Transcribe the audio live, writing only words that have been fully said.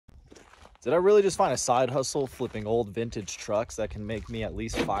Did I really just find a side hustle flipping old vintage trucks that can make me at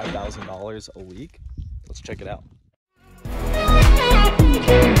least $5,000 a week? Let's check it out.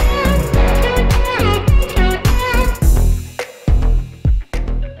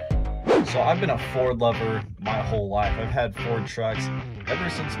 So I've been a Ford lover my whole life. I've had Ford trucks ever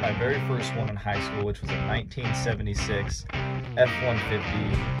since my very first one in high school, which was a 1976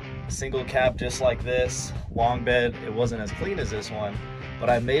 F-150. Single cab just like this, long bed. It wasn't as clean as this one, but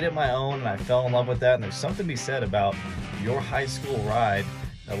I made it my own and I fell in love with that. And there's something to be said about your high school ride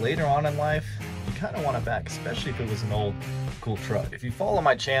that later on in life, you kind of want it back, especially if it was an old cool truck. If you follow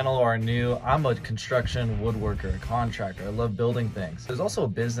my channel or are new, I'm a construction woodworker, a contractor. I love building things. There's also a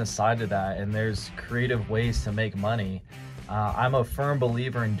business side to that, and there's creative ways to make money. I'm a firm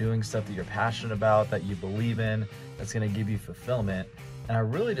believer in doing stuff that you're passionate about, that you believe in, that's gonna give you fulfillment. And I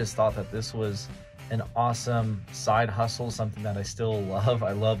really just thought that this was an awesome side hustle, something that I still love.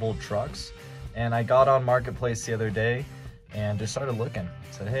 I love old trucks. And I got on Marketplace the other day and just started looking.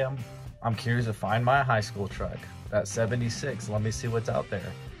 Said, hey, I'm curious to find my high school truck, that 76. Let me see what's out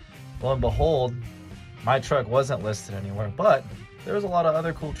there. Lo and behold, my truck wasn't listed anywhere, but there was a lot of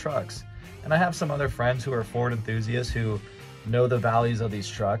other cool trucks. And I have some other friends who are Ford enthusiasts who know the values of these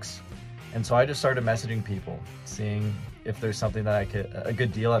trucks. And so I just started messaging people, seeing if there's something that a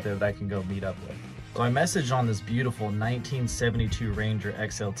good deal out there that I can go meet up with. So I messaged on this beautiful 1972 Ranger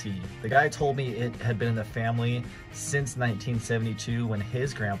XLT. The guy told me it had been in the family since 1972 when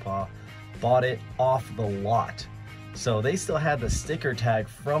his grandpa bought it off the lot. So they still had the sticker tag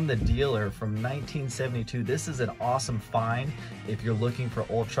from the dealer from 1972. This is an awesome find. If you're looking for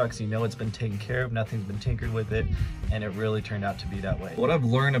old trucks, you know it's been taken care of, nothing's been tinkered with it, and it really turned out to be that way. What I've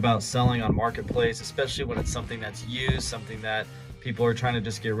learned about selling on Marketplace, especially when it's something that's used, something that people are trying to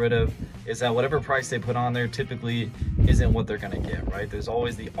just get rid of, is that whatever price they put on there typically isn't what they're gonna get, right? There's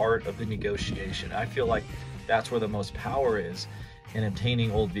always the art of the negotiation. I feel like that's where the most power is in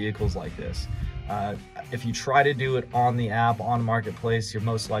obtaining old vehicles like this. If you try to do it on the app, on Marketplace, you're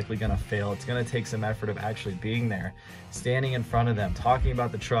most likely gonna fail. It's gonna take some effort of actually being there, standing in front of them, talking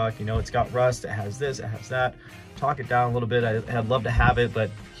about the truck. You know, it's got rust, it has this, it has that. Talk it down a little bit. I'd love to have it, but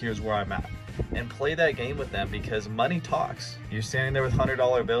here's where I'm at. And play that game with them, because money talks. You're standing there with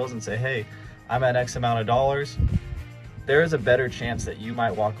 $100 bills and say, hey, I'm at X amount of dollars. There is a better chance that you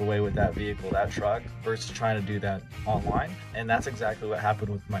might walk away with that vehicle, that truck, versus trying to do that online. And that's exactly what happened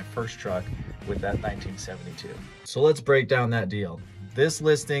with my first truck with that 1972. So let's break down that deal. This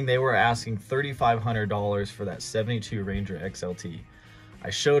listing, they were asking $3,500 for that 72 Ranger XLT. I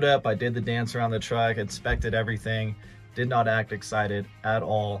showed up, I did the dance around the truck, inspected everything, did not act excited at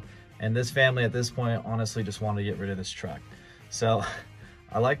all. And this family at this point honestly just wanted to get rid of this truck. So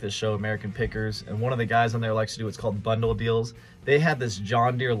I like this show, American Pickers, and one of the guys on there likes to do what's called bundle deals. They had this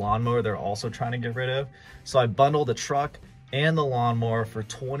John Deere lawnmower they're also trying to get rid of. So I bundled the truck and the lawnmower for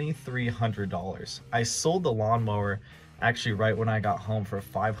 $2,300. I sold the lawnmower actually right when I got home for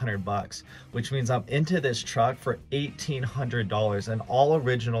 500 bucks, which means I'm into this truck for $1,800, an all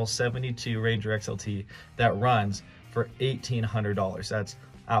original 72 Ranger XLT that runs for $1,800. That's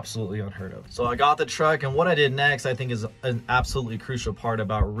absolutely unheard of. So I got the truck, and what I did next I think is an absolutely crucial part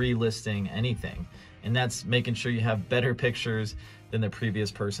about relisting anything, and that's making sure you have better pictures than the previous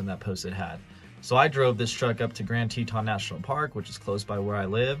person that posted had. So I drove this truck up to Grand Teton National Park, which is close by where I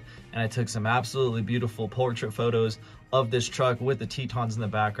live, and I took some absolutely beautiful portrait photos of this truck with the Tetons in the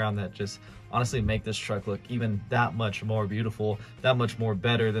background that just honestly make this truck look even that much more beautiful, that much more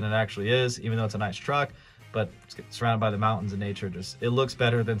better than it actually is, even though it's a nice truck. But it's surrounded by the mountains and nature, it looks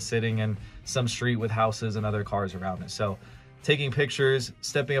better than sitting in some street with houses and other cars around it. So taking pictures,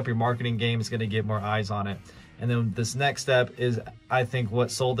 stepping up your marketing game is gonna get more eyes on it. And then this next step is, I think,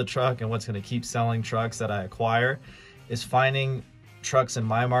 what sold the truck and what's gonna keep selling trucks that I acquire is finding trucks in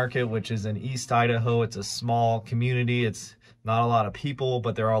my market, which is in East Idaho. It's a small community. It's not a lot of people,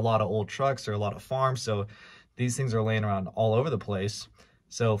 but there are a lot of old trucks. There are a lot of farms. So these things are laying around all over the place.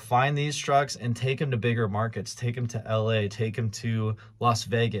 So find these trucks and take them to bigger markets. Take them to LA, take them to Las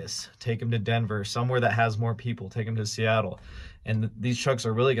Vegas, take them to Denver, somewhere that has more people, take them to Seattle. And these trucks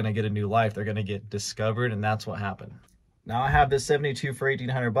are really gonna get a new life. They're gonna get discovered, and that's what happened. Now I have this 72 for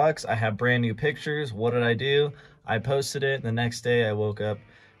 1,800 bucks. I have brand new pictures. What did I do? I posted it. The next day I woke up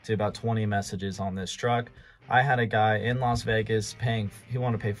to about 20 messages on this truck. I had a guy in Las Vegas he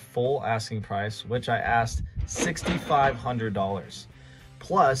wanted to pay full asking price, which I asked $6,500.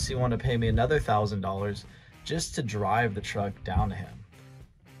 Plus, he wanted to pay me another $1,000 just to drive the truck down to him.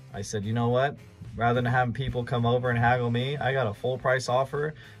 I said, you know what? Rather than having people come over and haggle me, I got a full price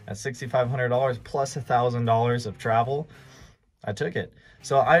offer at $6,500 plus $1,000 of travel. I took it.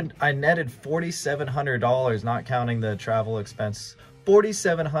 So I netted $4,700, not counting the travel expense,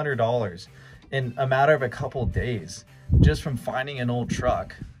 $4,700 in a matter of a couple days, just from finding an old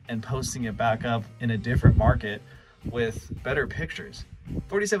truck and posting it back up in a different market with better pictures.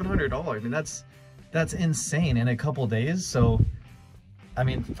 $4,700. I mean, that's insane in a couple days. So, I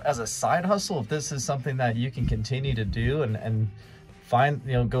mean, as a side hustle, if this is something that you can continue to do and find,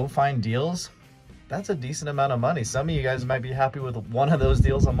 you know, go find deals, that's a decent amount of money. Some of you guys might be happy with one of those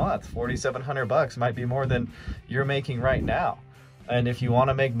deals a month. 4,700 bucks might be more than you're making right now. And if you want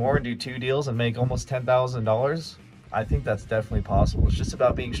to make more, do 2 deals and make almost $10,000, I think that's definitely possible. It's just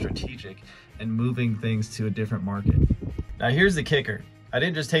about being strategic and moving things to a different market. Now here's the kicker. I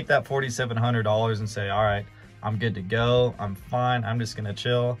didn't just take that $4,700 and say, all right, I'm good to go, I'm fine, I'm just gonna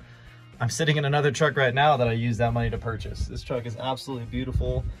chill. I'm sitting in another truck right now that I used that money to purchase. This truck is absolutely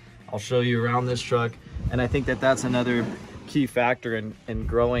beautiful. I'll show you around this truck. And I think that that's another key factor in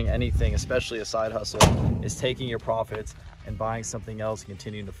growing anything, especially a side hustle, is taking your profits and buying something else and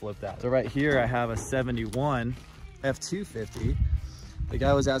continuing to flip that. So right here I have a 71 F250. The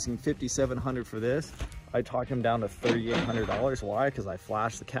guy was asking $5,700 for this. I talked him down to $3,800. Why? Because I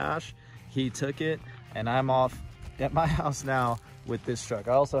flashed the cash. He took it, and I'm off at my house now with this truck.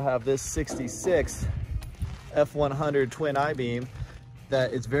 I also have this 66 F100 twin I-beam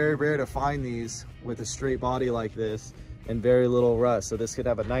that it's very rare to find these with a straight body like this and very little rust. So this could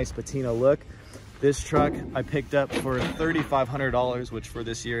have a nice patina look. This truck I picked up for $3,500, which for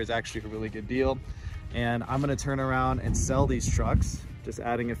this year is actually a really good deal. And I'm gonna turn around and sell these trucks, just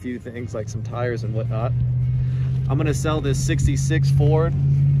adding a few things like some tires and whatnot. I'm gonna sell this 66 Ford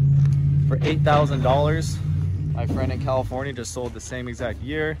for $8,000. My friend in California just sold the same exact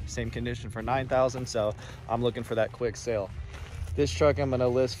year, same condition for $9,000, so I'm looking for that quick sale. This truck I'm gonna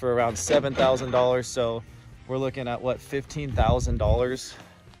list for around $7,000, so we're looking at what, $15,000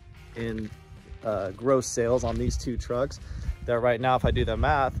 in gross sales on these 2 trucks. That right now, if I do the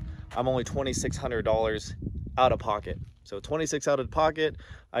math, I'm only $2,600 out of pocket. So 26 out of pocket,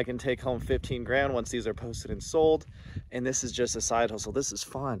 I can take home 15 grand once these are posted and sold. And this is just a side hustle. This is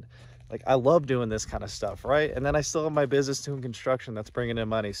fun. Like, I love doing this kind of stuff, right? And then I still have my business doing construction that's bringing in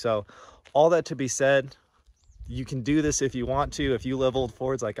money. So all that to be said, you can do this if you want to. If you love old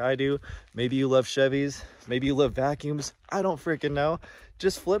Fords like I do, maybe you love Chevys, maybe you love vacuums, I don't freaking know.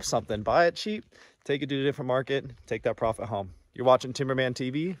 Just flip something, buy it cheap, take it to a different market, take that profit home. You're watching TMBRMAN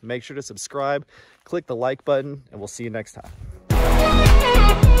TV. Make sure to subscribe, click the like button, and we'll see you next time.